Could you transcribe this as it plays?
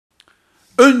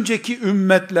önceki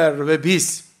ümmetler ve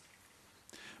biz,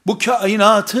 bu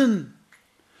kainatın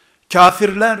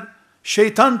kafirler,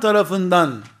 şeytan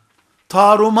tarafından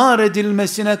tarumar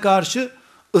edilmesine karşı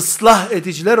ıslah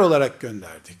ediciler olarak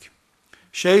gönderdik.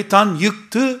 Şeytan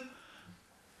yıktı,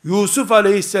 Yusuf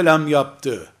aleyhisselam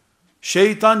yaptı.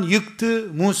 Şeytan yıktı,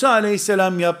 Musa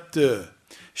aleyhisselam yaptı.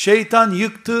 Şeytan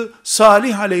yıktı,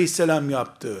 Salih aleyhisselam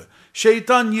yaptı.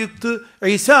 Şeytan yıktı,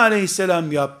 İsa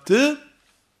aleyhisselam yaptı.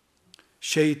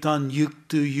 Şeytan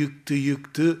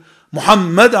yıktı.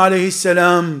 Muhammed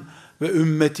aleyhisselam ve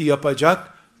ümmeti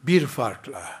yapacak bir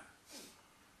farkla.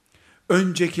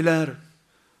 Öncekiler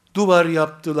duvar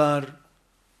yaptılar,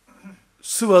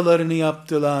 sıvalarını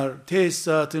yaptılar,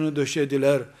 tesisatını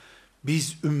döşediler.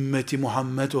 Biz ümmeti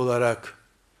Muhammed olarak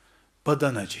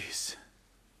badanacıyız.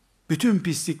 Bütün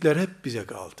pislikler hep bize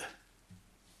kaldı.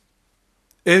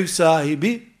 Ev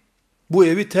sahibi, bu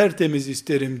evi tertemiz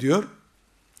isterim diyor.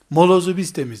 Molozu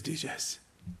biz temizleyeceğiz.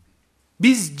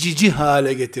 Biz cici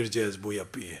hale getireceğiz bu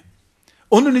yapıyı.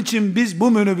 Onun için biz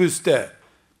bu minibüste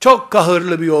çok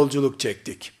kahırlı bir yolculuk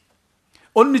çektik.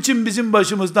 Onun için bizim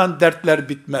başımızdan dertler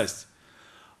bitmez.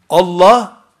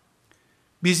 Allah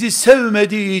bizi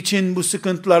sevmediği için bu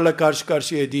sıkıntılarla karşı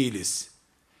karşıya değiliz.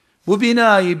 Bu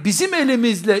binayı bizim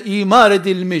elimizle imar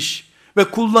edilmiş ve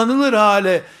kullanılır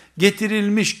hale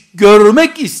getirilmiş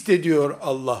görmek istediyor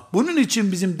Allah. Bunun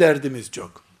için bizim derdimiz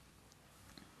çok.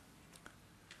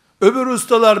 Öbür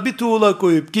ustalar bir tuğla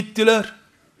koyup gittiler.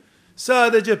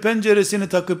 Sadece penceresini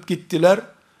takıp gittiler.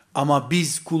 Ama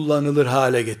biz kullanılır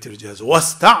hale getireceğiz.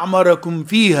 وَاسْتَعْمَرَكُمْ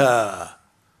ف۪يهَا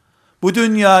Bu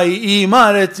dünyayı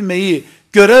imar etmeyi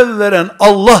görev veren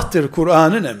Allah'tır.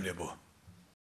 Kur'an'ın emri bu.